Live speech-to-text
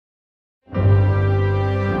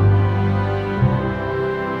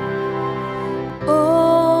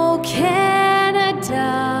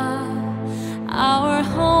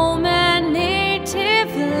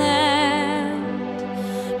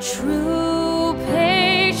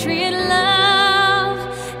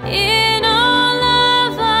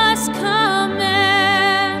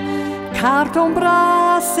car ton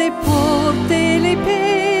bras sait porter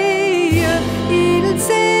l'épée, il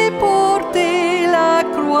sait porter la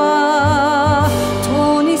croix.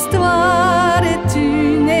 Ton histoire est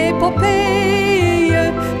une épopée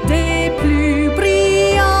des plus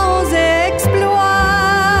brillants exploits.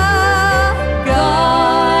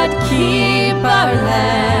 God keep our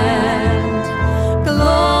land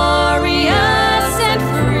glorious and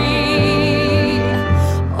free.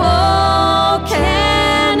 Oh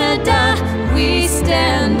Canada, we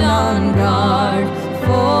stand on guard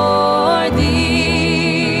for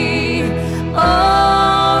thee.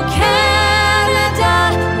 Oh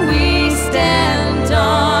Canada, we stand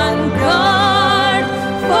on guard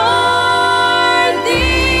for thee.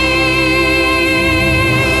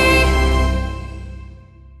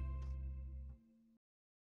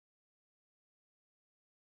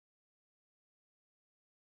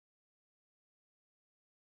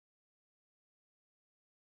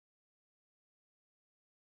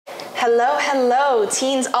 Hello, hello,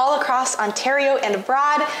 teens all across Ontario and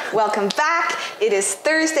abroad. Welcome back. It is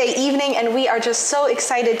Thursday evening, and we are just so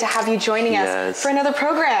excited to have you joining us for another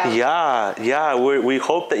program. Yeah. We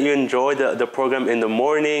hope that you enjoyed the program in the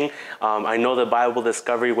morning. I know the Bible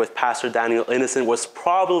Discovery with Pastor Daniel Innocent was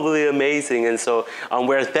probably amazing, and so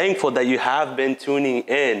we're thankful that you have been tuning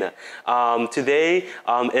in. Today,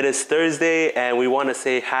 it is Thursday, and we want to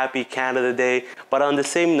say Happy Canada Day, but on the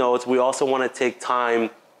same note, we also want to take time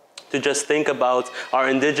to just think about our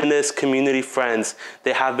Indigenous community friends.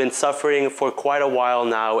 They have been suffering for quite a while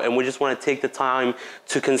now, and we just want to take the time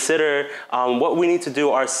to consider what we need to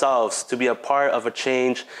do ourselves to be a part of a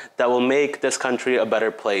change that will make this country a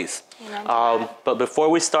better place. But before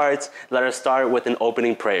we start, let us start with an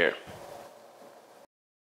opening prayer.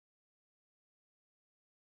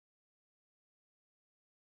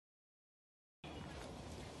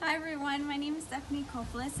 Hi everyone, my name is Stephanie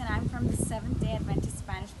Koplis and I'm from the Seventh-day Adventist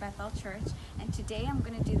Spanish Bethel Church, and today I'm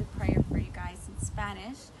going to do the prayer for you guys in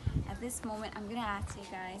Spanish. At this moment I'm going to ask you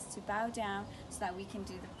guys to bow down so that we can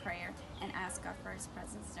do the prayer and ask God for His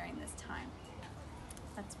presence during this time.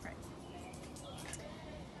 Let's pray.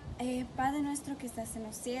 Padre nuestro que estás en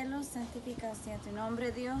los cielos, santificado sea tu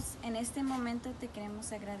nombre, Dios. En este momento te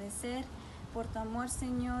queremos agradecer por tu amor,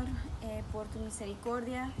 Señor, por tu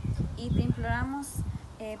misericordia, y te imploramos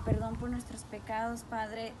perdón por nuestros pecados,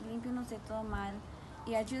 Padre. Límpianos de todo mal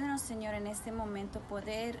y ayúdanos, Señor, en este momento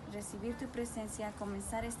poder recibir tu presencia,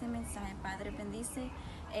 comenzar este mensaje. Padre, bendice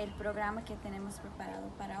el programa que tenemos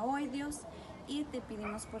preparado para hoy, Dios, y te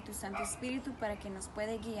pedimos por tu Santo Espíritu para que nos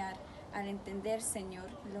pueda guiar al entender, Señor,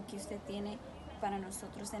 lo que usted tiene para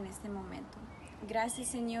nosotros en este momento. Gracias,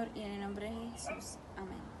 Señor, y en el nombre de Jesús.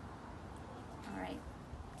 Amén. All right.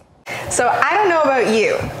 So I don't know about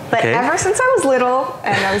you, but ever since I was little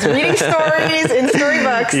and I was reading stories in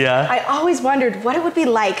storybooks, I always wondered what it would be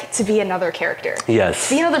like to be another character. Yes.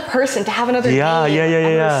 To be another person, to have another name,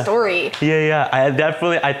 another story.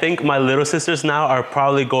 I think my little sisters now are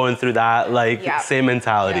probably going through that same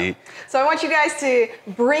mentality. So I want you guys to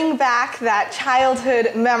bring back that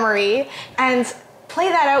childhood memory and play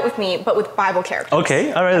that out with me, but with Bible characters.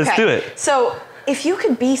 Okay, all right, let's do it. So if you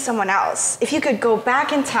could be someone else, if you could go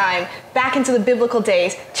back in time, back into the biblical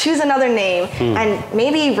days, choose another name, and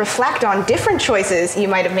maybe reflect on different choices you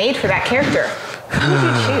might have made for that character, who would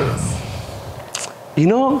you choose? You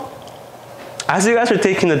know, as you guys are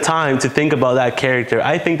taking the time to think about that character,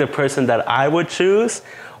 I think the person that I would choose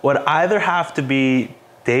would either have to be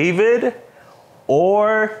David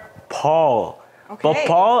or Paul. Okay. But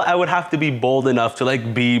Paul, I would have to be bold enough to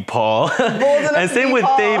be Paul. And same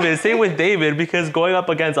with David, because going up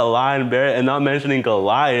against a lion, bear, and not mentioning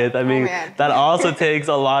Goliath, I mean, that also takes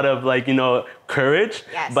a lot of courage.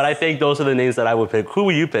 Yes. But I think those are the names that I would pick. Who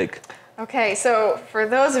would you pick? Okay, so for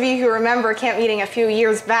those of you who remember Camp Meeting a few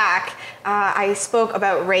years back, I spoke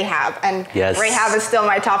about Rahab, and Rahab is still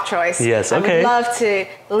my top choice. Yes, okay. I would love to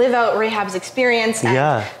live out Rahab's experience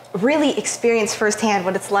and really experience firsthand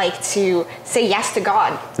what it's like to say yes to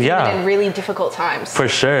God, even in really difficult times. For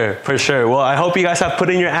sure. Well, I hope you guys have put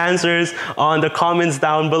in your answers on the comments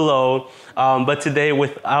down below. But today,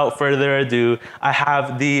 without further ado, I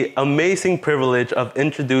have the amazing privilege of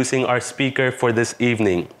introducing our speaker for this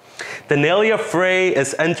evening. Danelia Frey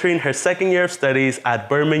is entering her second year of studies at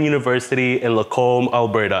Burman University in Lacombe,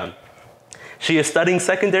 Alberta. She is studying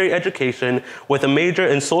secondary education with a major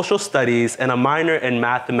in social studies and a minor in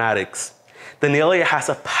mathematics. Danelia has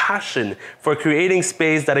a passion for creating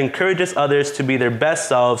space that encourages others to be their best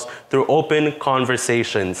selves through open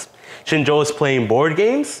conversations. She enjoys playing board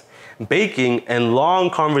games, baking, and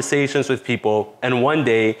long conversations with people, and one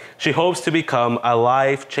day she hopes to become a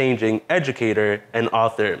life-changing educator and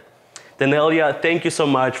author. Danelia, thank you so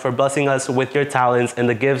much for blessing us with your talents and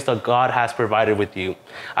the gifts that God has provided with you.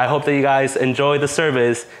 I hope that you guys enjoy the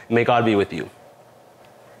service. May God be with you.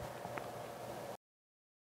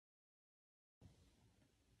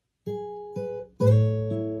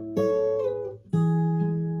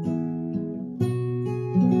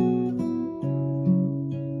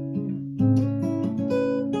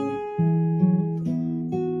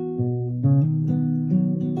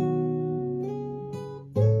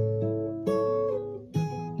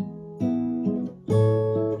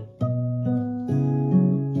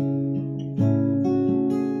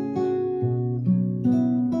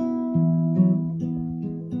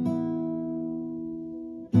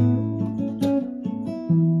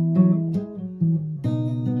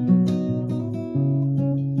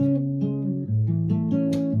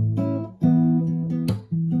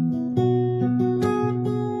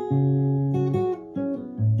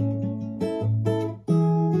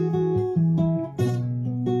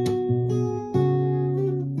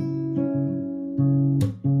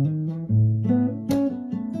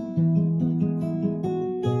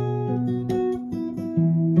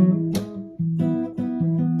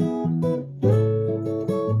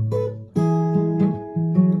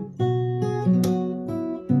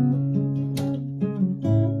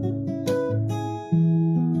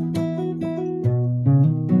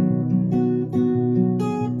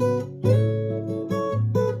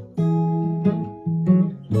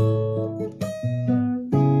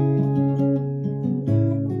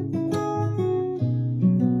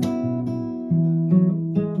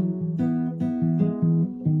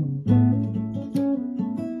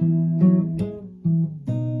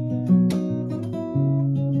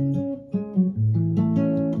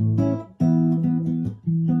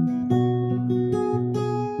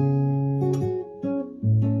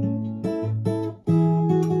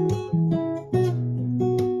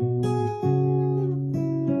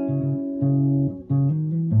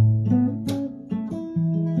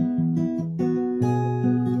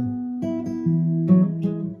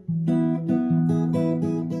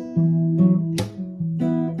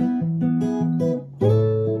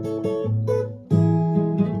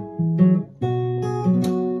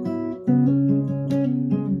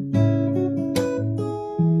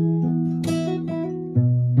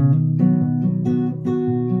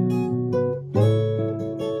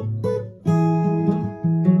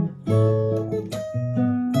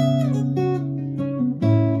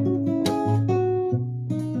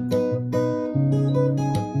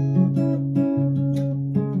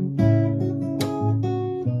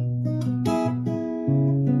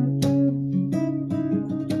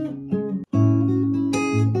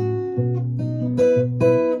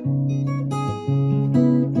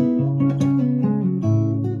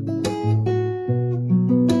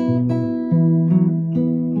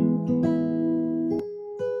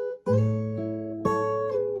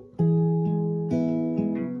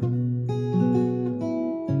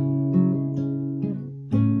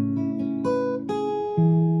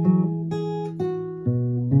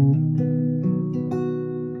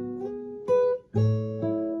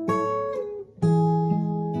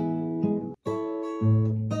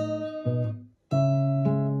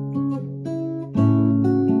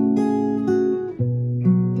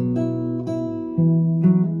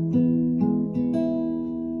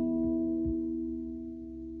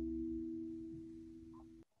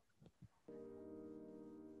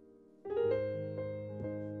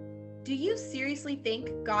 Do you seriously think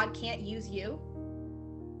God can't use you?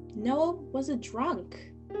 Noah was a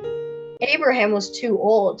drunk. Abraham was too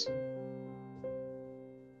old.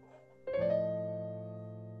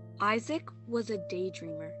 Isaac was a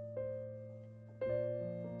daydreamer.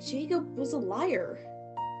 Jacob was a liar.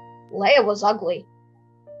 Leah was ugly.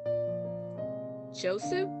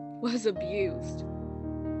 Joseph was abused.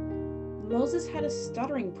 Moses had a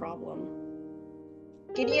stuttering problem.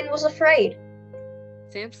 Gideon was afraid.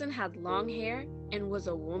 Samson had long hair and was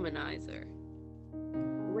a womanizer.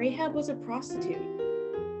 Rahab was a prostitute.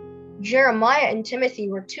 Jeremiah and Timothy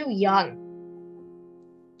were too young.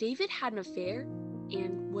 David had an affair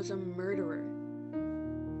and was a murderer.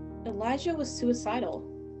 Elijah was suicidal.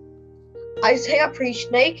 Isaiah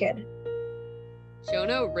preached naked.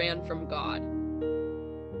 Jonah ran from God.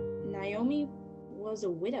 Naomi was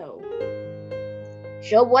a widow.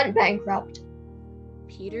 Job went bankrupt.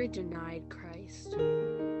 Peter denied Christ.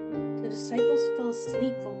 The disciples fell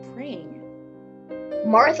asleep while praying.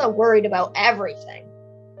 Martha worried about everything.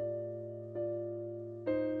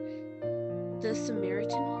 The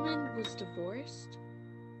Samaritan woman was divorced.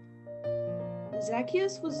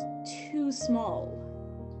 Zacchaeus was too small.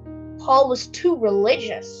 Paul was too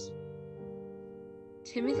religious.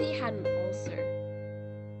 Timothy had an ulcer.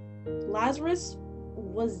 Lazarus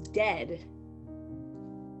was dead.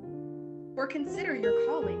 For consider your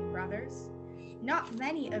calling, brothers. Not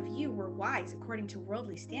many of you were wise according to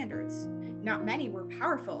worldly standards. Not many were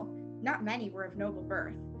powerful. Not many were of noble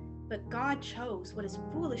birth. But God chose what is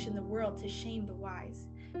foolish in the world to shame the wise.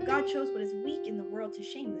 God chose what is weak in the world to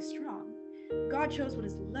shame the strong. God chose what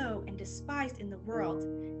is low and despised in the world,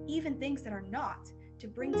 even things that are not, to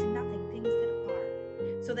bring to nothing things that are,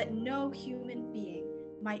 so that no human being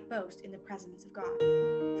might boast in the presence of God.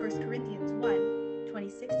 1 Corinthians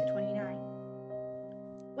 1:26-29.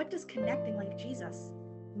 What does connecting like Jesus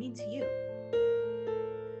mean to you?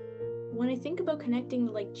 When I think about connecting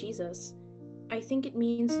like Jesus, I think it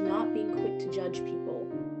means not being quick to judge people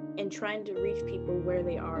and trying to reach people where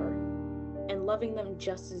they are and loving them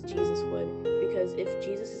just as Jesus would, because if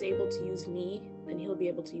Jesus is able to use me, then he'll be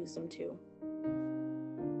able to use them too.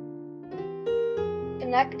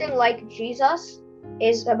 Connecting like Jesus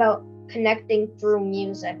is about connecting through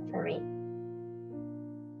music for me.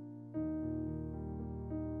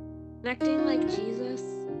 Connecting like Jesus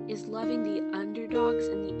is loving the underdogs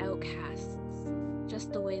and the outcasts,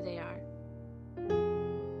 just the way they are.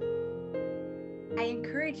 I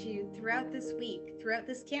encourage you throughout this week, throughout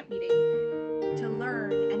this camp meeting, to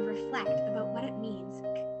learn and reflect about what it means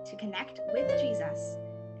to connect with Jesus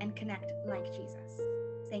and connect like Jesus.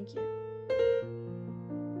 Thank you.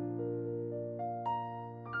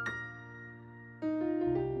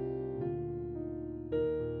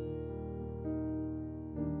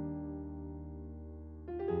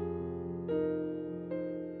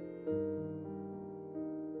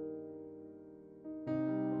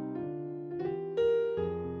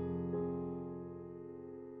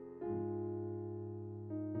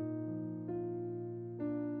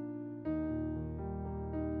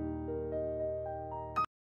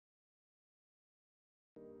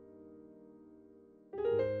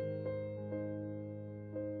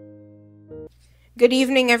 Good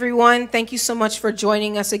evening, everyone. Thank you so much for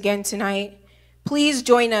joining us again tonight. Please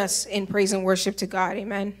join us in praise and worship to God.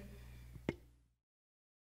 Amen.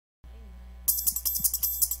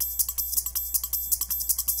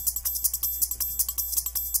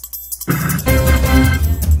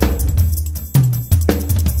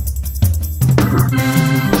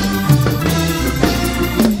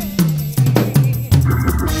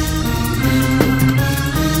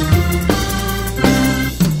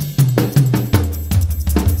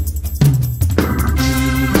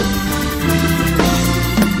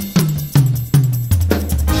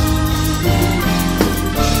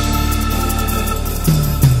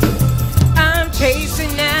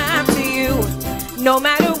 No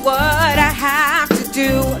matter what I have to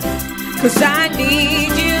do, 'cause I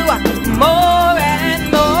need you more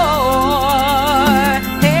and more.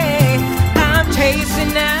 Hey, I'm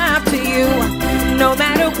chasing after you, no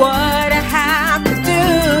matter what I have to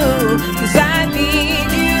do, 'cause I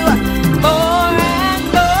need you more and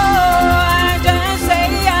more. Just say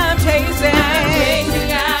I'm chasing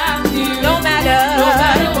after you, no matter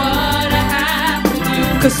what I have to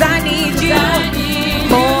do, 'cause I need you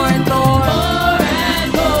more and more.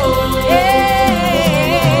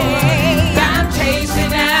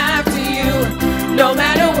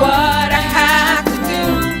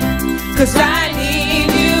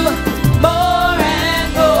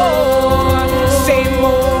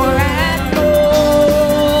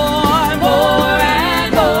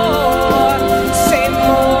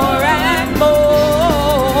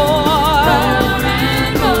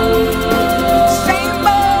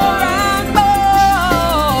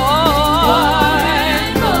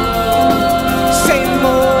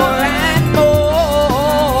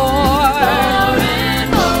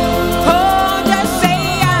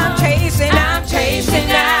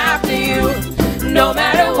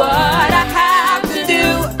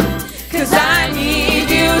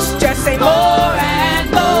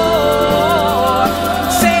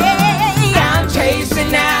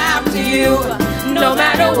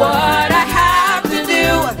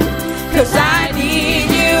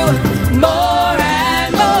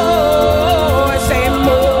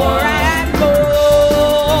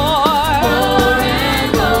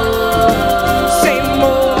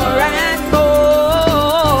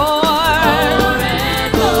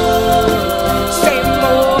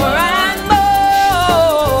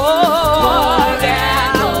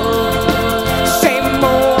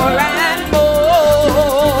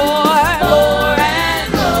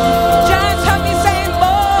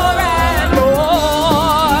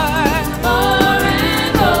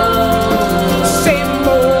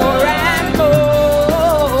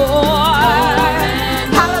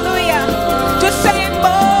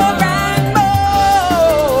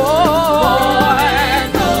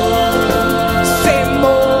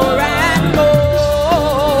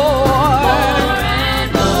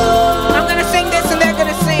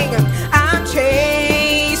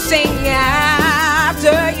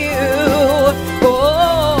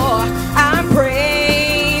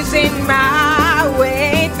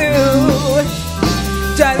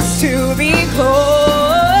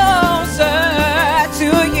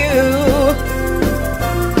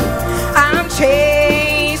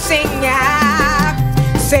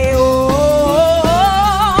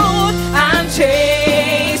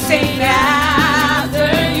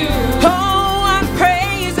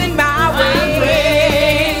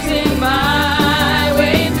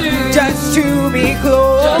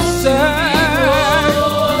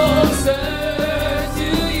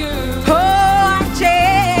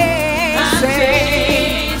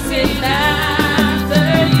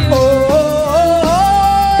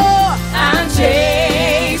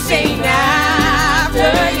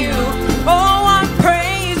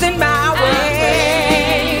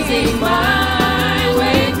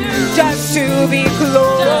 be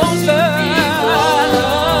closer.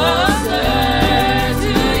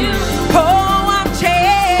 Oh, I'm chasing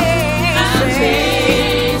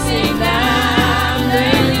after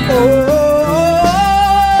you. Oh,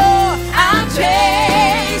 I'm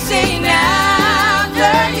chasing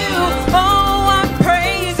after you. Oh, I'm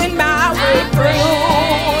praising my way through.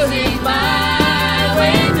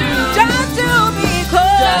 Just to be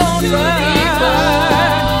closer.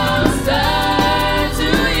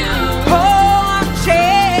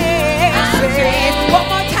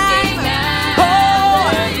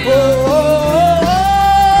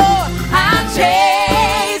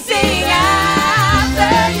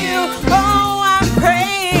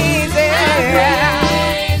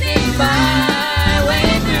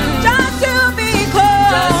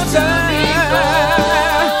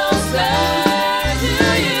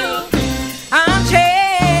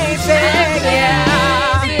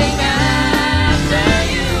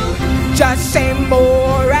 Just say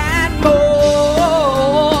more and more.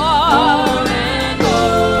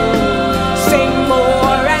 Say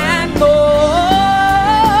more and more.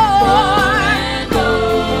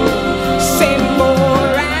 Say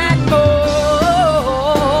more and more.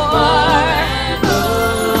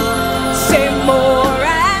 Say more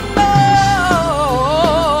and more.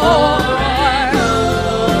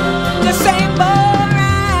 Just say more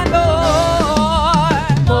and more.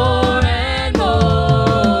 More and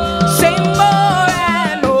more. Say more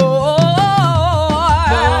and more.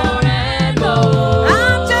 More and more.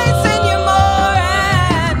 I'm chasing you more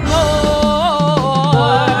and more.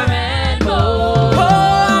 More and more. Oh,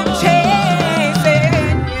 I'm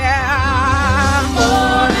chasing, yeah.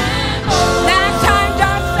 More and more. That time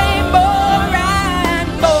just say more and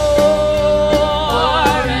more.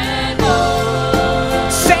 More and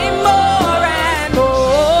more. Say more and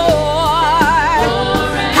more.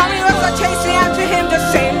 How many of us are chasing after him? Just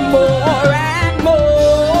say more and more.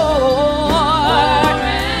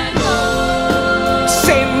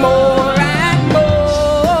 Say more and more.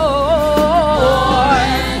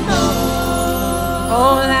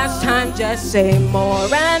 Oh, last time just say more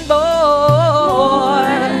and more.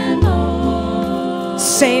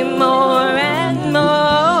 Say more and more.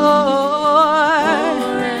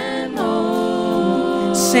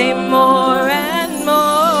 Say more and more.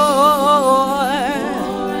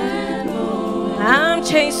 I'm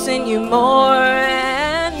chasing you more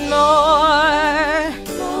and more.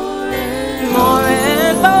 More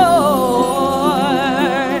and more.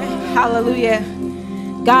 Hallelujah.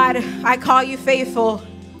 God, I call you faithful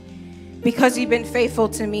because you've been faithful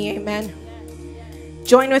to me. Amen.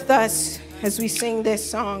 Join with us as we sing this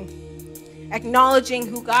song, acknowledging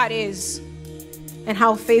who God is and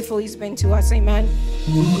how faithful he's been to us. Amen.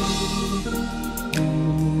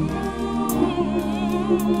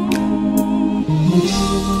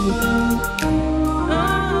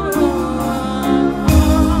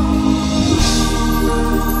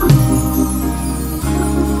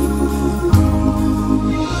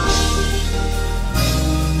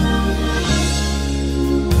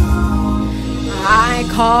 I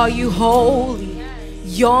call you holy.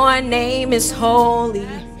 Your name is holy.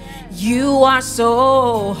 You are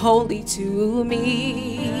so holy to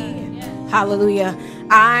me. Hallelujah.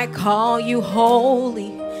 I call you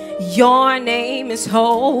holy. Your name is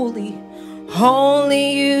holy.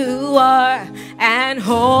 Holy you are, and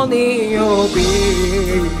holy you'll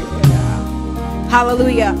be.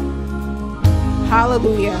 Hallelujah.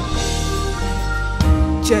 Hallelujah.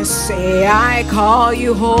 Just say, I call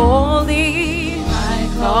you holy. I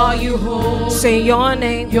call you holy. Say your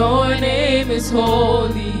name. Your name is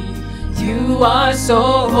holy. You are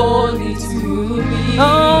so holy to me.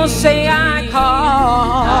 Oh, say I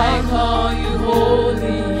call you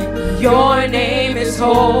holy. Your name is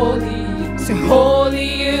holy. Say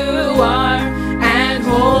holy you are, and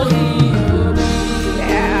holy you'll be.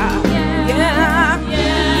 Yeah, yeah,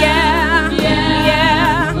 yeah,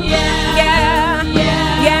 yeah, yeah,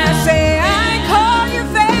 yeah, yeah. Say I call you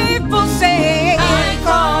faithful. Say I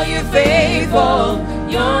call you faithful.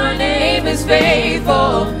 Your name is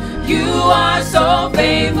faithful. You are so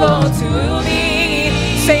faithful to me.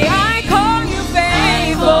 Say I call you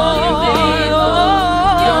faithful.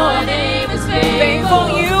 Your name is faithful.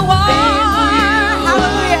 You are.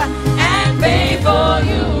 Hallelujah. And faithful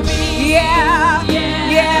you be. Yeah. Yeah.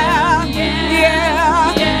 Yeah. Yeah.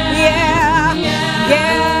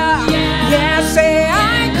 Yeah. Yeah. Say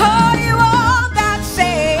I call you all that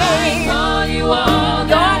say. I call you all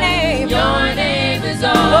that. Your name is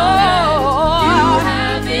all that.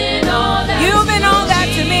 You've been all that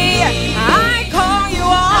to me.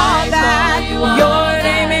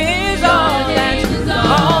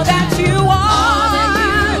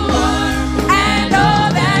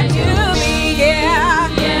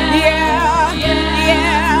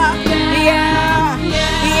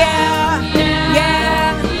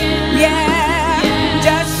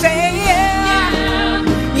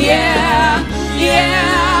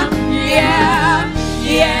 yeah, yeah,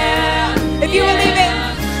 yeah. If you believe it,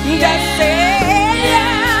 just say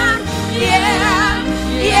yeah, yeah,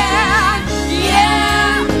 yeah,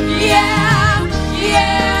 yeah, yeah, yeah,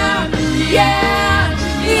 yeah, yeah,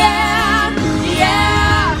 yeah,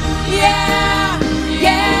 yeah, yeah,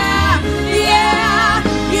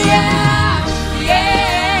 yeah, yeah,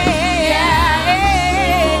 yeah.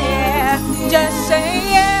 Just say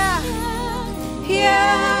yeah,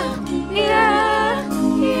 yeah, yeah,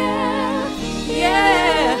 yeah,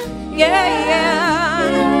 yeah, yeah,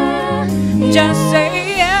 yeah. Just say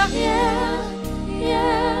yeah, yeah,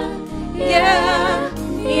 yeah, yeah,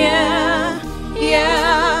 yeah,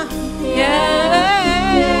 yeah, yeah.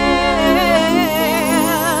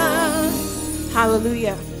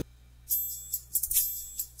 Hallelujah.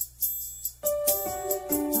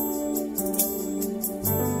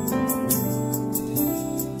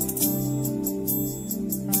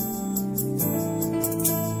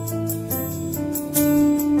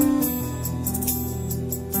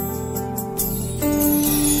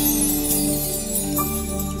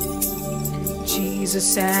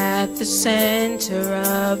 Jesus at the center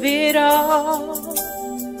of it all.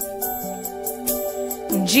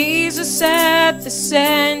 Jesus at the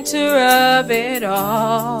center of it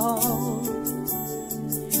all.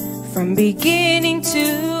 From beginning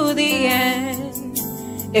to the end,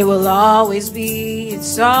 it will always be,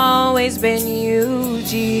 it's always been you,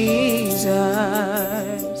 Jesus.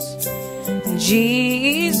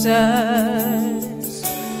 Jesus.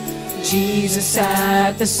 Jesus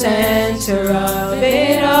at the center of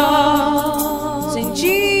it all. Sing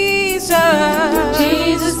Jesus.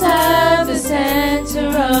 Jesus at the center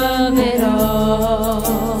of it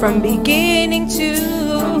all. From beginning to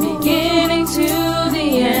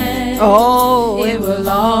the end. Oh, it will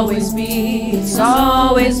always be, it's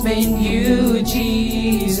always been you,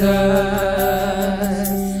 Jesus.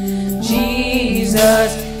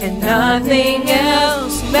 Jesus, and nothing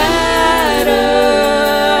else matters.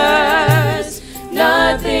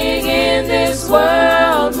 Nothing in this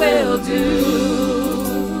world will do.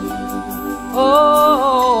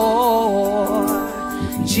 Oh,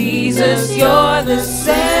 Jesus, you're the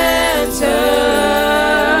center.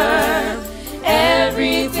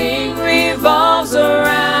 Everything revolves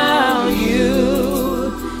around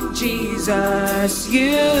you. Jesus,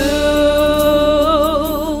 you.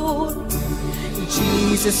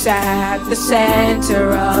 Jesus at the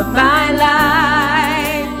center of my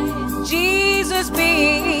life. Jesus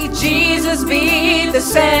be the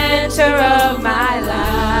center of my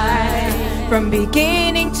life. From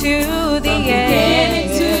beginning to the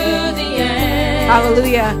end.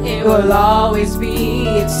 Hallelujah. It will always be,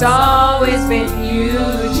 it's always been you,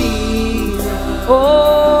 Jesus.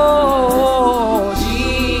 Oh,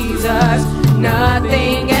 Jesus,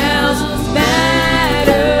 nothing else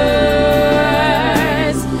matters.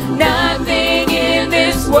 Nothing in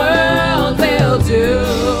this world will do.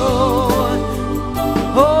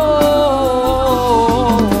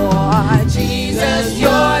 Oh, Jesus,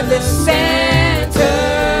 you're the center.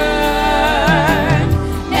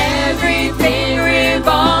 Everything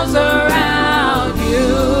revolves around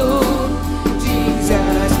you.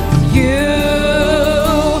 Jesus, you,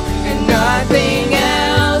 and nothing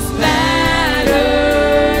else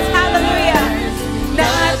matters. Hallelujah.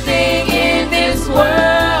 Nothing in this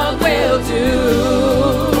world will do.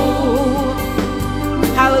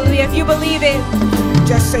 Hallelujah. If you believe it,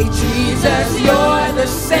 just say, Jesus, you're the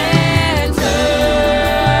center.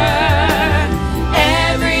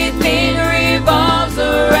 Everything revolves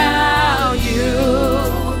around you.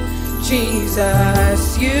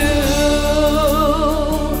 Jesus, you.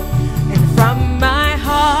 And from my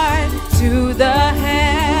heart to the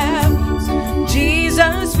heavens,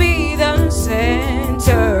 Jesus be the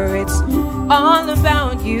center. It's all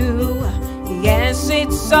about you. Yes,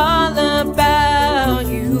 it's all about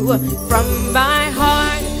you. From my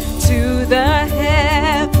heart to the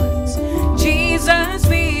heavens, Jesus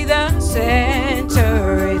be the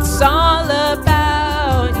center. It's all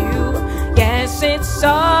about you. Yes, it's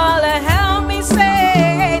all. Help me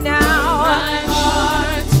say now. My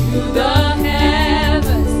heart to the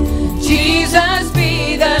heavens, Jesus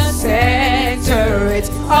be the center. It's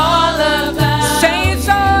all about. Say it's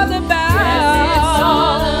all about. yes, it's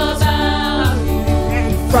all about you.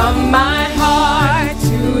 From my heart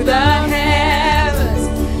to the heavens,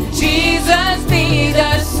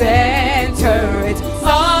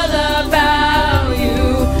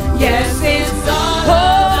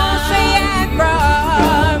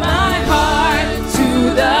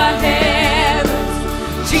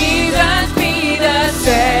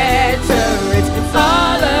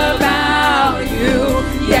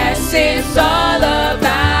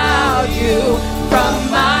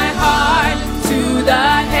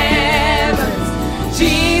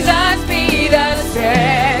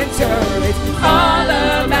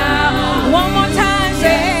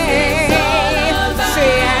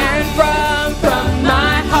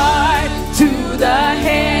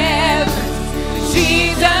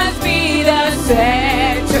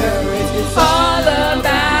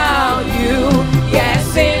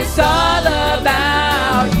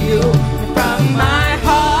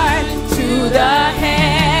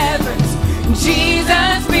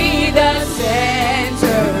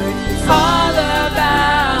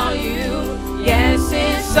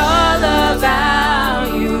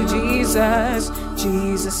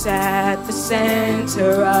 Jesus at the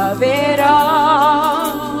center of it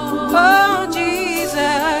all. Oh,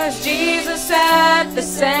 Jesus, Jesus at the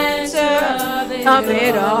center of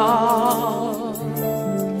it all.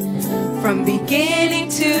 From beginning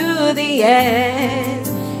to the end,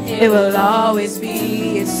 it will always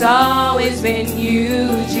be, it's always been you,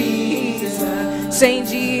 Jesus. Say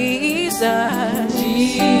Jesus,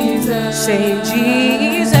 Jesus. Say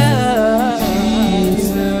Jesus,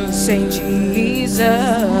 Jesus. Say Jesus,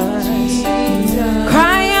 Jesus.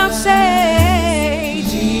 Cry out, say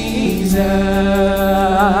Jesus,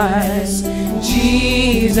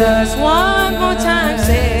 Jesus. One more time,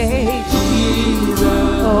 say Jesus.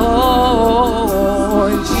 Oh,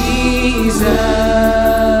 Jesus.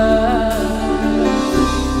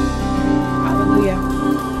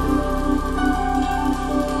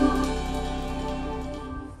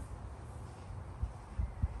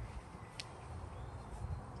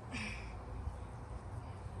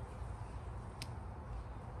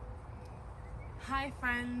 Hi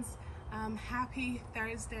friends, happy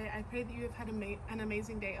Thursday. I pray that you have had an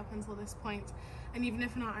amazing day up until this point, and even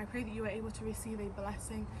if not, I pray that you are able to receive a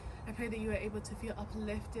blessing. I pray that you are able to feel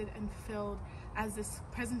uplifted and filled as this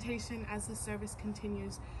presentation, as the service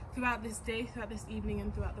continues throughout this day, throughout this evening,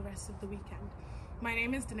 and throughout the rest of the weekend. My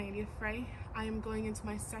name is Danalia Frey. I am going into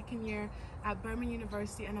my second year at Birmingham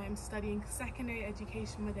University, and I am studying secondary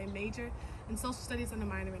education with a major in social studies and a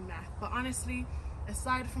minor in math. But honestly,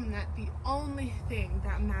 aside from that, the only thing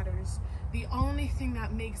that matters, the only thing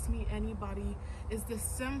that makes me anybody, is the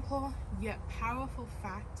simple yet powerful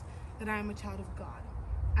fact that I am a child of God.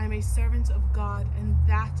 I am a servant of God, and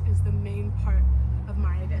that is the main part of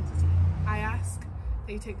my identity. I ask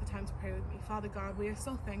that you take the time to pray with me. Father God, we are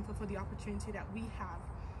so thankful for the opportunity that we have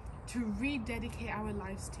to rededicate our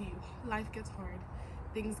lives to you. Life gets hard,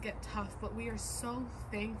 things get tough, but we are so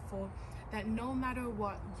thankful that no matter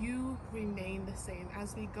what, you remain the same.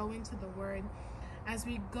 As we go into the Word, as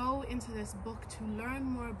we go into this book to learn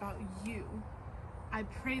more about you, I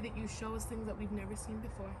pray that you show us things that we've never seen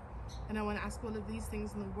before. And I want to ask all of these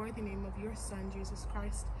things in the worthy name of your Son, Jesus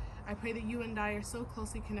Christ. I pray that you and I are so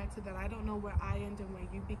closely connected that I don't know where I end and where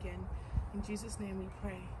you begin. In Jesus' name we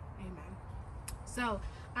pray. Amen. So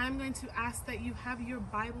I'm going to ask that you have your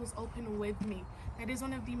Bibles open with me. That is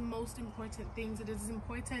one of the most important things. It is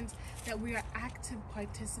important that we are active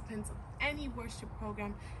participants of any worship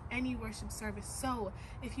program, any worship service. So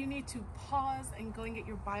if you need to pause and go and get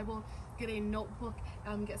your Bible, get a notebook,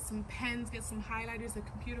 get some pens, get some highlighters, a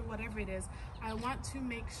computer, whatever it is, I want to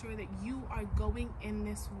make sure that you are going in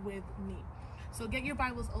this with me. So get your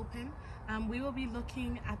Bibles open. We will be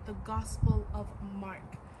looking at the Gospel of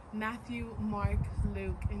Mark. Matthew, Mark,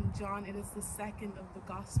 Luke, and John. It is the second of the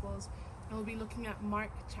Gospels. And we'll be looking at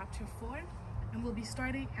Mark chapter 4, and we'll be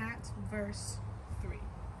starting at verse 3.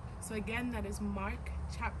 So again, that is Mark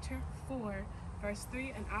chapter 4, verse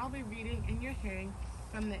 3, and I'll be reading in your hearing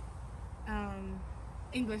from the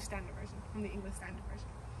English Standard Version,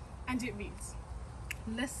 And it reads,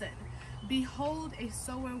 "Listen, behold, a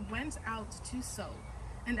sower went out to sow,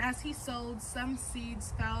 and as he sowed, some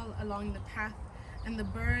seeds fell along the path, and the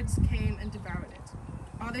birds came and devoured it.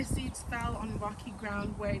 Other seeds fell on rocky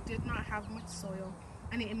ground where it did not have much soil,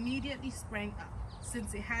 and it immediately sprang up,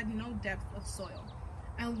 since it had no depth of soil.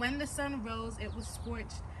 And when the sun rose, it was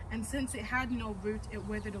scorched, and since it had no root, it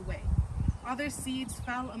withered away. Other seeds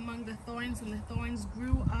fell among the thorns, and the thorns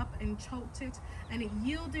grew up and choked it, and it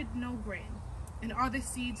yielded no grain. And other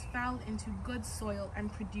seeds fell into good soil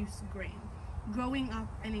and produced grain, growing up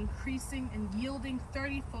and increasing and yielding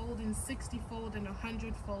 30-fold and 60-fold and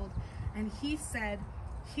 100-fold. And he said,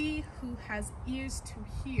 he who has ears to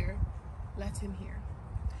hear, let him hear."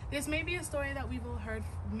 This may be a story that we've all heard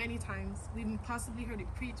many times. We've possibly heard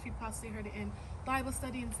it preached, we've possibly heard it in Bible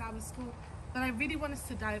study and Sabbath school, but I really want us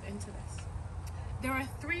to dive into this. There are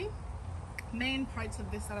three main parts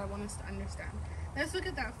of this that I want us to understand. Let's look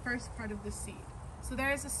at that first part of the seed. So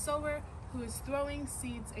there is a sower who is throwing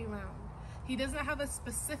seeds around. He doesn't have a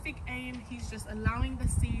specific aim, he's just allowing the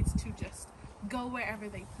seeds to just go wherever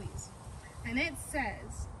they please. And it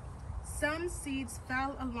says, some seeds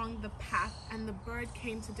fell along the path, and the bird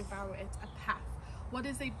came to devour it. A path. What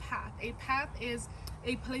is a path? A path is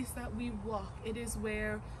a place that we walk. It is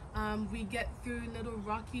where we get through little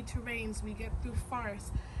rocky terrains, we get through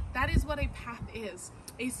forests. That is what a path is.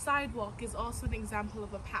 A sidewalk is also an example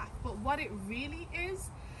of a path. But what it really is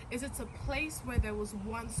it's a place where there was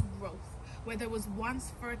once growth, where there was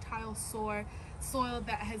once fertile soil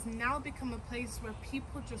that has now become a place where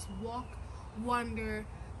people just walk, wander,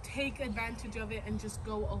 take advantage of it, and just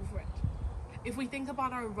go over it. If we think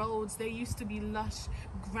about our roads, they used to be lush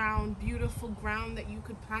ground, beautiful ground that you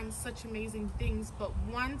could plant such amazing things. But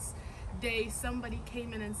once day somebody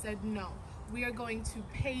came in and said, no, we are going to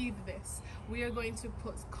pave this. We are going to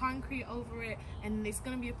put concrete over it, and it's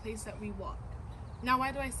going to be a place that we walk. Now,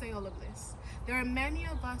 why do I say all of this? There are many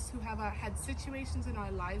of us who have had situations in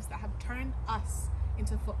our lives that have turned us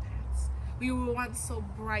into footpaths. We were once so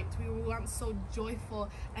bright, we were once so joyful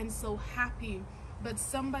and so happy, but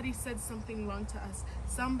somebody said something wrong to us.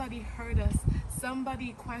 Somebody hurt us.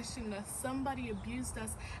 Somebody questioned us. Somebody abused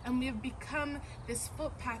us. And we've become this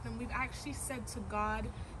footpath, and we've actually said to God,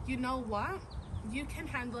 you know what? You can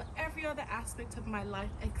handle every other aspect of my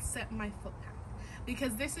life except my footpath.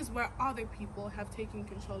 Because this is where other people have taken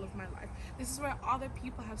control of my life. This is where other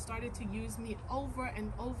people have started to use me over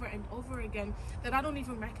and over and over again, that I don't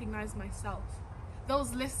even recognize myself.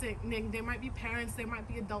 Those listening, they might be parents, they might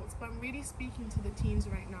be adults, but I'm really speaking to the teens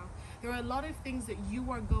right now. There are a lot of things that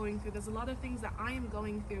you are going through. There's a lot of things that I am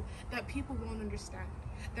going through that people won't understand.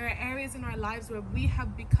 There are areas in our lives where we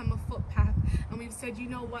have become a footpath, and we've said, you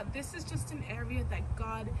know what, this is just an area that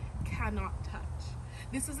God cannot touch.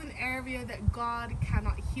 This is an area that God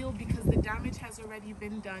cannot heal because the damage has already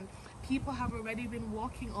been done. People have already been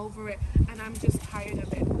walking over it, and I'm just tired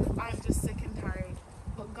of it. I'm just sick and tired.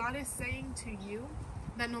 But God is saying to you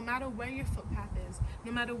that no matter where your footpath is,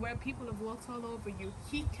 no matter where people have walked all over you,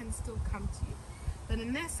 He can still come to you. But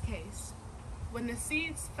in this case, when the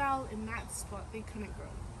seeds fell in that spot, they couldn't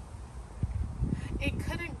grow. It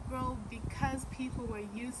couldn't grow because people were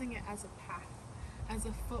using it as a path, as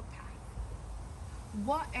a footpath.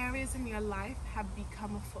 What areas in your life have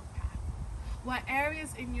become a footpath? What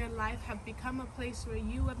areas in your life have become a place where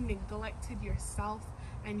you have neglected yourself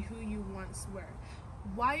and who you once were?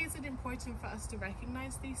 Why is it important for us to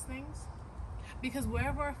recognize these things? Because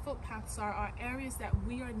wherever our footpaths are areas that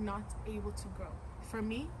we are not able to grow. For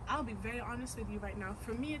me, I'll be very honest with you right now.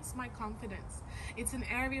 For me, it's my confidence. It's an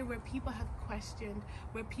area where people have questioned,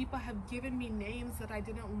 where people have given me names that I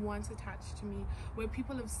didn't want attached to me, where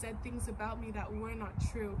people have said things about me that were not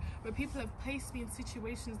true, where people have placed me in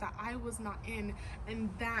situations that I was not in, and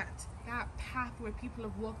that path where people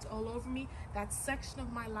have walked all over me, that section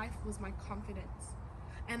of my life was my confidence.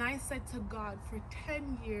 And I said to God, for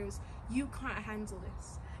 10 years, you can't handle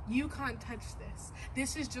this. You can't touch this.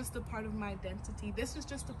 This is just a part of my identity. This is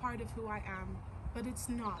just a part of who I am. But it's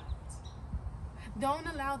not. Don't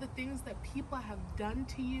allow the things that people have done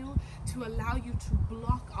to you to allow you to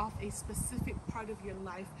block off a specific part of your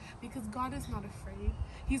life, because God is not afraid.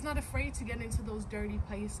 He's not afraid to get into those dirty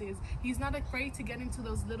places. He's not afraid to get into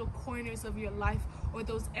those little corners of your life or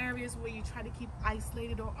those areas where you try to keep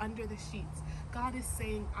isolated or under the sheets. God is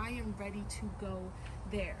saying, I am ready to go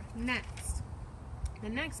there. Next. The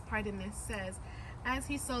next part in this says, as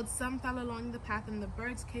he sowed, some fell along the path, and the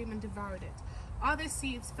birds came and devoured it. Other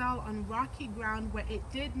seeds fell on rocky ground where it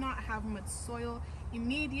did not have much soil.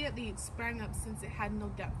 Immediately it sprang up, since it had no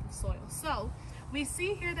depth of soil. So we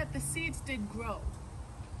see here that the seeds did grow.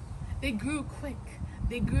 They grew quick.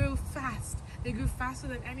 They grew fast. They grew faster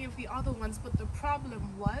than any of the other ones. But the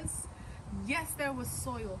problem was, yes, there was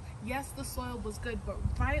soil. Yes, the soil was good, but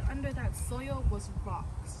right under that soil was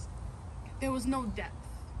rocks. There was no depth.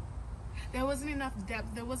 There wasn't enough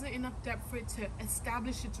depth. There wasn't enough depth for it to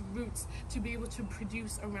establish its roots, to be able to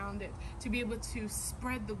produce around it, to be able to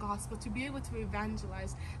spread the gospel, to be able to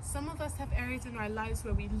evangelize. Some of us have areas in our lives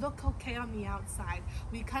where we look okay on the outside.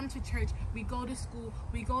 We come to church, we go to school,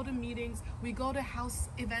 we go to meetings, we go to house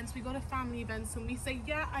events, we go to family events, and we say,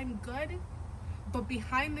 yeah, I'm good. But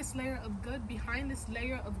behind this layer of good, behind this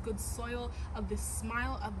layer of good soil, of this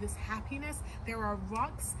smile, of this happiness, there are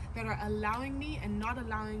rocks that are allowing me and not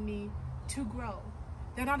allowing me to grow.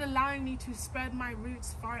 They're not allowing me to spread my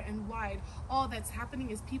roots far and wide. All that's happening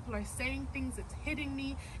is people are saying things, it's hitting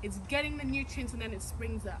me, it's getting the nutrients, and then it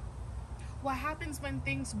springs up. What happens when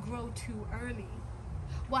things grow too early?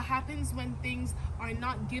 What happens when things are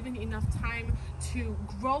not given enough time to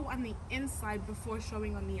grow on the inside before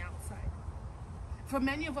showing on the outside? For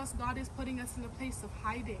many of us, God is putting us in a place of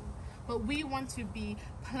hiding, but we want to be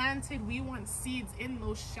planted. We want seeds in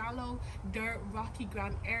those shallow, dirt, rocky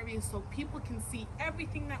ground areas so people can see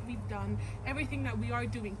everything that we've done, everything that we are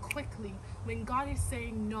doing quickly, when God is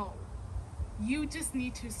saying, no, you just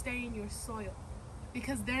need to stay in your soil,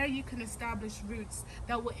 because there you can establish roots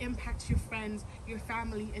that will impact your friends, your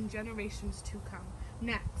family, and generations to come.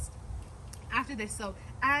 Next. After they sowed,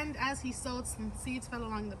 and as he sowed, some seeds fell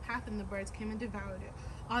along the path, and the birds came and devoured it.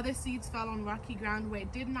 Other seeds fell on rocky ground where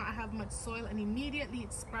it did not have much soil, and immediately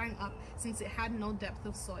it sprang up, since it had no depth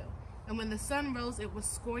of soil. And when the sun rose, it was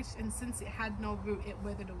scorched, and since it had no root, it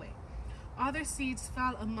withered away. Other seeds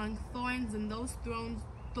fell among thorns, and those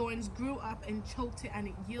thorns grew up and choked it, and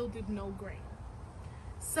it yielded no grain.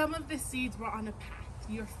 Some of the seeds were on a path,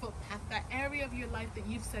 your footpath, that area of your life that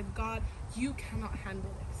you've said, God, you cannot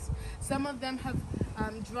handle this. Some of them have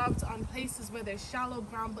dropped on places where there's shallow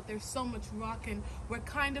ground, but there's so much rock, and we're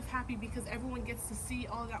kind of happy because everyone gets to see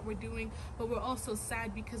all that we're doing, but we're also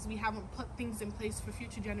sad because we haven't put things in place for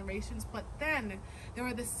future generations. But then there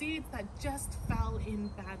are the seeds that just fell in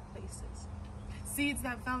bad places. Seeds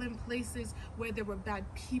that fell in places where there were bad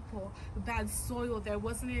people, bad soil, there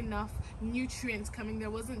wasn't enough nutrients coming, there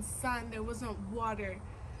wasn't sun, there wasn't water.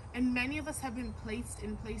 And many of us have been placed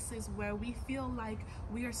in places where we feel like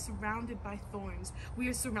we are surrounded by thorns. We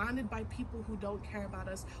are surrounded by people who don't care about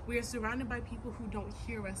us. We are surrounded by people who don't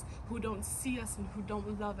hear us, who don't see us, and who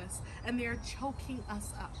don't love us. And they are choking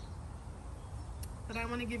us up. But I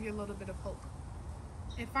want to give you a little bit of hope.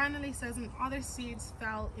 It finally says, and other seeds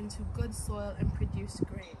fell into good soil and produced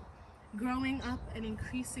grain, growing up and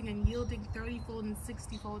increasing and yielding 30-fold and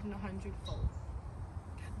 60-fold and 100-fold.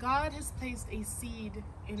 God has placed a seed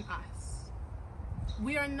in us.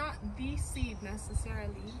 We are not the seed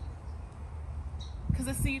necessarily, because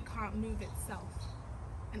a seed can't move itself.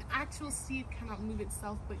 An actual seed cannot move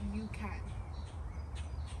itself, but you can.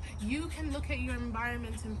 You can look at your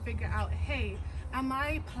environment and figure out, hey, am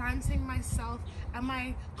I planting myself? Am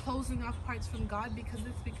I closing off parts from God because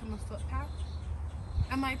it's become a footpath?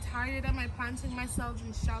 Am I tired? Am I planting myself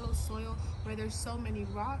in shallow soil where there's so many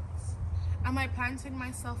rocks? Am I planting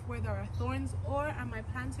myself where there are thorns? Or am I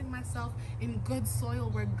planting myself in good soil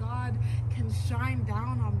where God can shine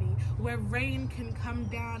down on me, where rain can come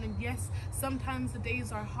down? And yes, sometimes the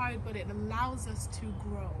days are hard, but it allows us to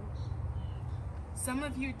grow. Some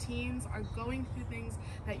of your teens are going through things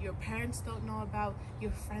that your parents don't know about,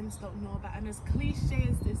 your friends don't know about. And as cliche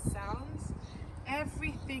as this sounds,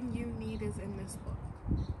 everything you need is in this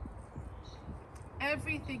book.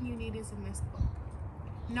 Everything you need is in this book.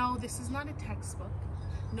 No, this is not a textbook.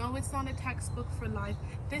 No, it's not a textbook for life.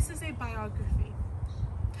 This is a biography.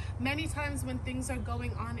 Many times when things are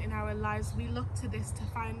going on in our lives, we look to this to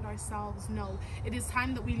find ourselves. No, it is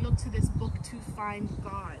time that we look to this book to find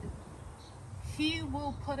God. He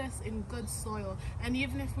will put us in good soil. And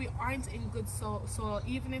even if we aren't in good soil,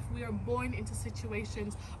 even if we are born into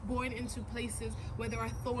situations, born into places where there are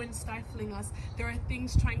thorns stifling us, there are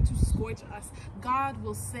things trying to scorch us, God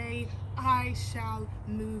will say, I shall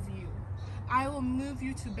move you. I will move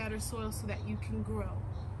you to better soil so that you can grow.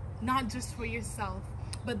 Not just for yourself,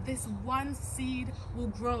 but this one seed will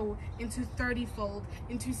grow into 30-fold,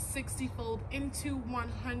 into 60-fold, into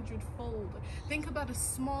 100-fold. Think about a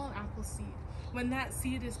small apple seed. When that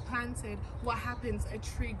seed is planted, what happens? A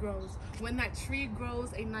tree grows. When that tree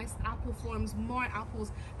grows, a nice apple forms, more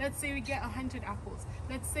apples. Let's say we get 100 apples.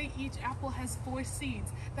 Let's say each apple has 4 seeds.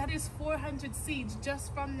 That is 400 seeds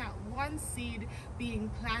just from that one seed being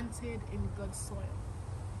planted in good soil.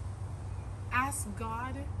 Ask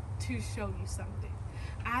God to show you something.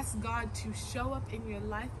 Ask God to show up in your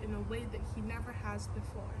life in a way that He never has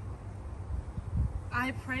before.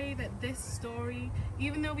 I pray that this story,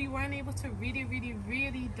 even though we weren't able to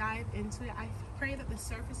really dive into it, I pray that the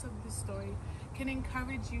surface of this story can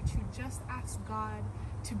encourage you to just ask God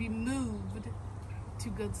to be moved to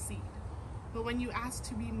good seed. But when you ask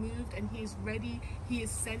to be moved and He is ready, He is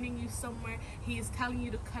sending you somewhere, He is telling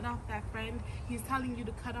you to cut off that friend, He is telling you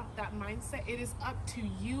to cut off that mindset, it is up to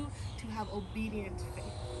you to have obedient faith.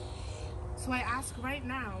 So I ask right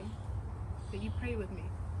now that you pray with me.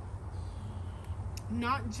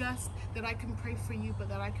 Not just that I can pray for you, but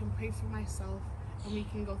that I can pray for myself, and we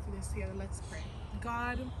can go through this together. Let's pray.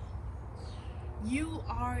 God, you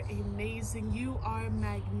are amazing. You are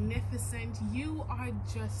magnificent. You are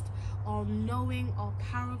just all-knowing,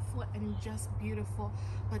 all-powerful, and just beautiful.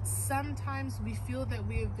 But sometimes we feel that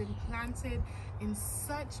we have been planted in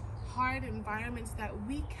such hard environments that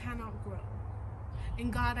we cannot grow.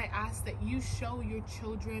 And God, I ask that you show your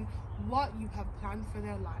children what you have planned for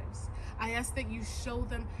their lives. I ask that you show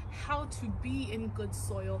them how to be in good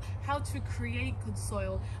soil, how to create good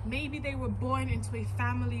soil. Maybe they were born into a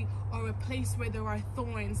family or a place where there are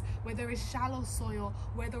thorns, where there is shallow soil,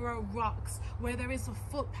 where there are rocks, where there is a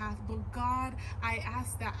footpath. But God, I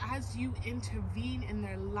ask that as you intervene in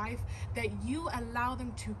their life, that you allow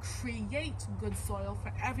them to create good soil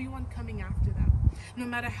for everyone coming after them. No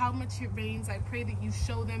matter how much it rains, I pray that you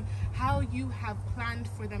show them how you have planned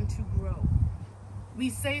for them to grow. We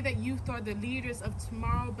say that youth are the leaders of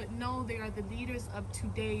tomorrow, but no, they are the leaders of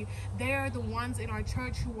today. They are the ones in our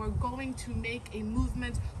church who are going to make a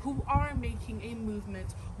movement, who are making a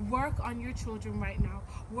movement. Work on your children right now.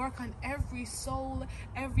 Work on every soul,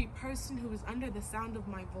 every person who is under the sound of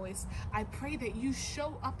my voice. I pray that you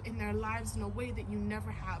show up in their lives in a way that you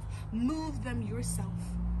never have. Move them yourself.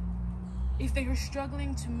 If they are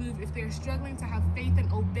struggling to move, if they are struggling to have faith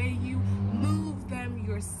and obey you, move them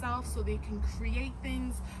yourself so they can create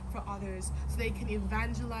things for others, so they can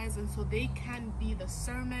evangelize, and so they can be the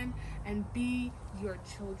sermon and be your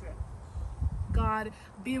children. God,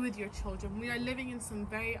 be with your children. We are living in some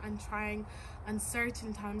very untrying,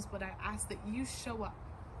 uncertain times, but I ask that you show up.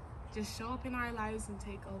 Just show up in our lives and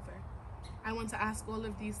take over. I want to ask all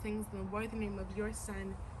of these things in the worthy name of your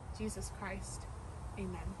Son, Jesus Christ.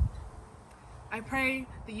 Amen. I pray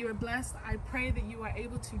that you are blessed. I pray that you are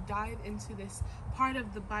able to dive into this part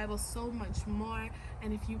of the Bible so much more.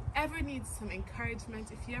 And if you ever need some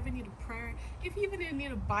encouragement, if you ever need a prayer, if you even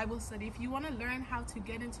need a Bible study, if you want to learn how to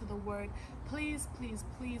get into the Word, please, please,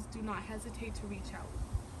 please do not hesitate to reach out.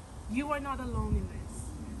 You are not alone in this.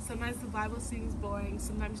 Sometimes the Bible seems boring,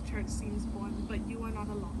 sometimes church seems boring, but you are not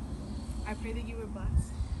alone. I pray that you are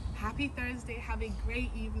blessed. Happy Thursday, have a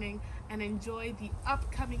great evening, and enjoy the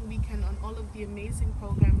upcoming weekend on all of the amazing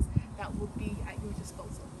programs that will be at your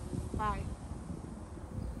disposal. Bye.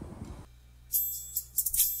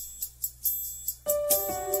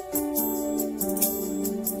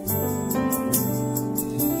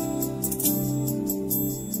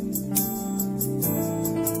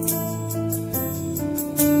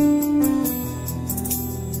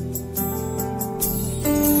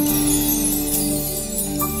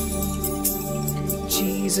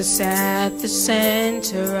 Jesus at the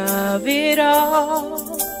center of it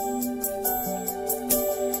all.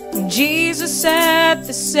 Jesus at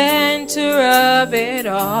the center of it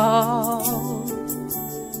all.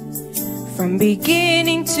 From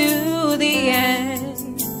beginning to the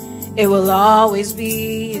end, it will always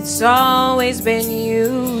be, it's always been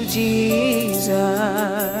you, Jesus.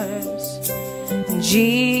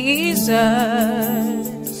 Jesus.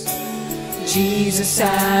 Jesus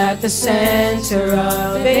at the center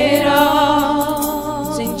of it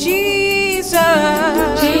all. Sing Jesus.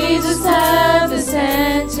 Jesus at the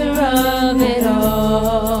center of it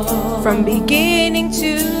all. From beginning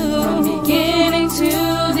to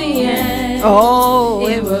the end. Oh,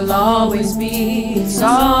 it will always be, it's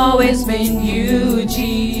always been you,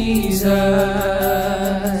 Jesus.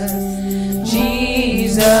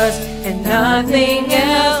 Jesus, and nothing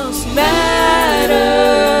else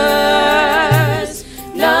matters.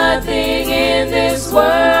 Nothing in this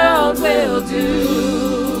world will do.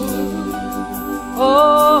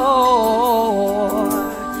 Oh,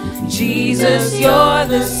 Jesus, you're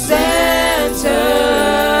the center.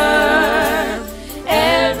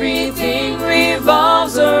 Everything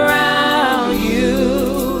revolves around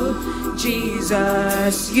you.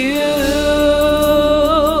 Jesus, you.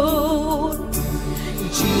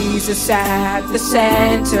 Jesus at the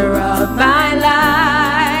center of my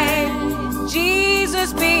life.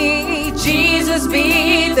 Jesus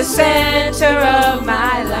be the center of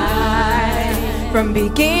my life. From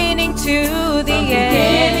beginning to the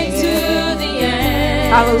end.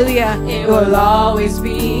 Hallelujah. It will always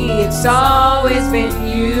be, it's always been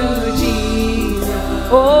you, Jesus.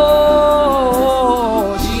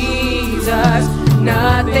 Oh, Jesus,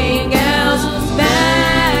 nothing else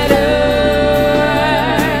matters.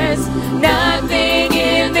 Nothing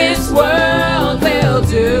in this world will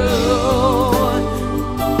do.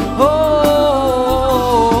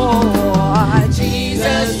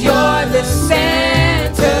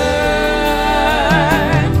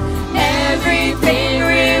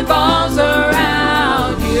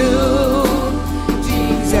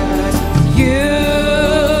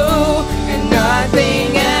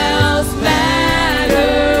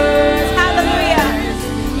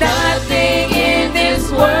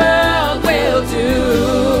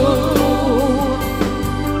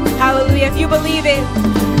 Believe it,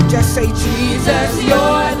 just say Jesus,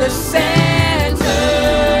 you're the center.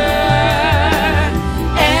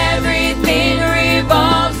 Everything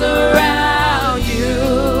revolves around you.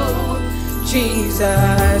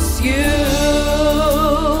 Jesus, you.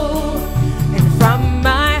 And from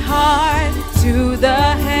my heart to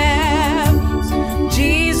the heavens,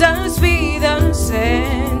 Jesus be the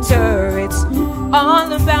center. It's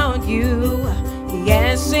all about you.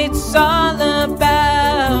 Yes, it's all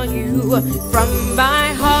about you. From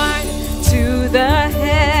my heart to the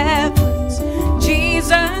heavens,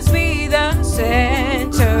 Jesus be the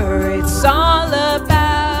center. It's all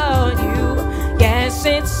about you. Yes,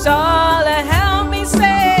 it's all. Help me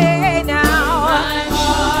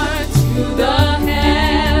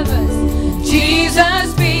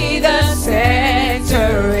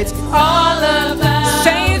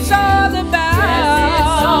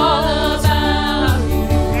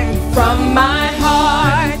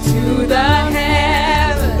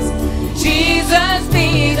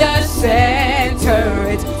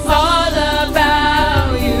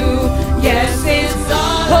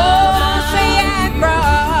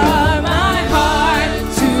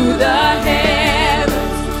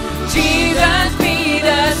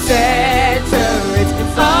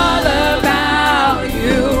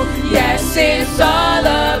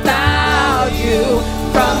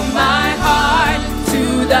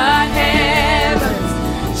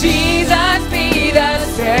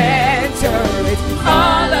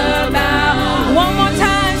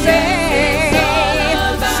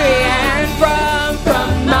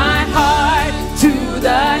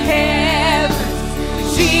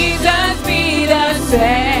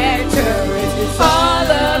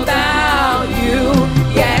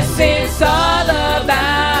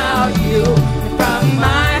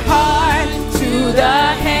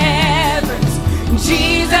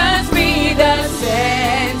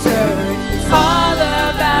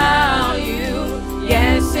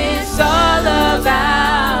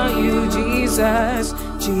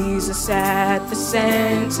Jesus at the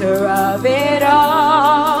center of it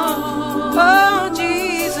all. Oh,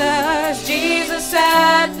 Jesus, Jesus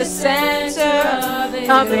at the center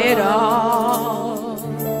of it all.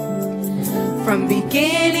 From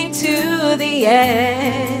beginning to the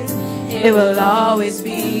end, it will always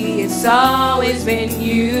be, it's always been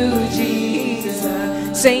you, Jesus.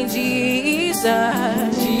 Say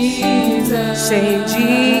Jesus, Jesus. Say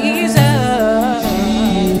Jesus,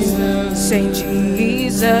 Jesus. Say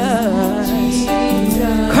Jesus.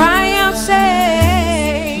 Cry out,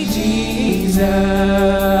 say Jesus,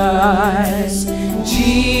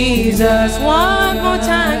 Jesus. One more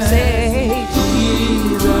time, say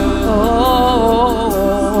Jesus. Oh,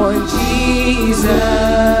 Jesus.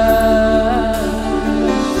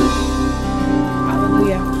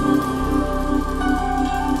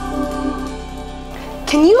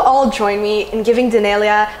 Can you all join me in giving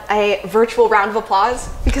Danelia a virtual round of applause?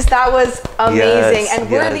 Because that was amazing and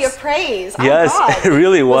worthy of praise. Yes, God, it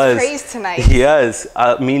really was. Praise tonight. Yes,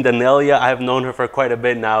 me and Danelia, I've known her for quite a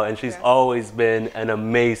bit now, and she's always been an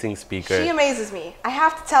amazing speaker. She amazes me. I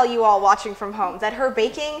have to tell you all watching from home that her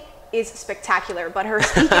baking is spectacular, but her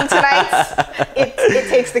speaking tonight, it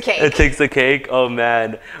takes the cake. It takes the cake? Oh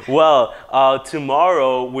man. Well,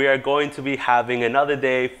 tomorrow we are going to be having another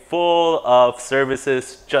day full of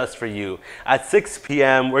services just for you. At 6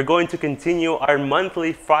 p.m. we're going to continue our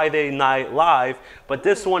monthly Friday Night Live, but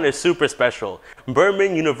this one is super special.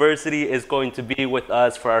 Berman University is going to be with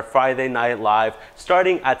us for our Friday Night Live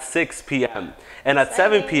starting at 6 p.m. And at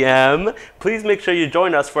 7 p.m., please make sure you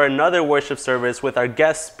join us for another worship service with our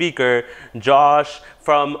guest speaker, Josh,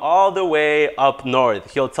 from all the way up north.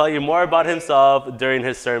 He'll tell you more about himself during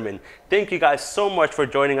his sermon. Thank you guys so much for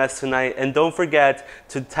joining us tonight. And don't forget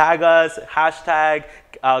to tag us, hashtag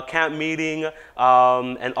Camp Meeting,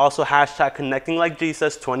 and also hashtag Connecting Like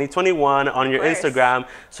Jesus 2021 on your Instagram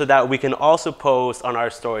so that we can also post on our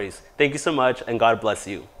stories. Thank you so much, and God bless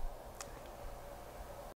you.